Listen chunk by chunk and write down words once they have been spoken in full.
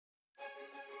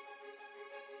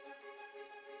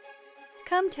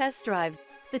Come test drive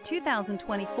the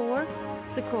 2024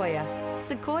 Sequoia.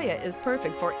 Sequoia is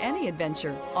perfect for any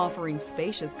adventure, offering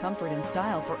spacious comfort and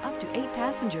style for up to 8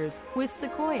 passengers. With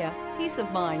Sequoia, peace of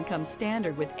mind comes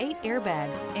standard with 8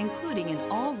 airbags, including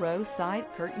an all-row side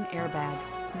curtain airbag.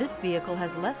 This vehicle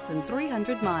has less than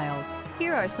 300 miles.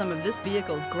 Here are some of this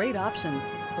vehicle's great options: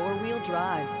 4-wheel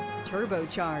drive,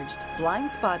 turbocharged,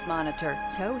 blind spot monitor,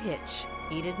 tow hitch,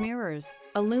 heated mirrors,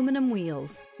 aluminum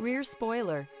wheels, rear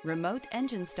spoiler, remote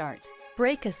engine start,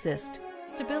 brake assist,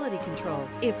 stability control.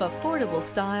 If affordable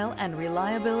style and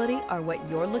reliability are what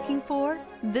you're looking for,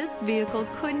 this vehicle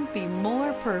couldn't be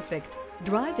more perfect.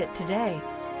 Drive it today.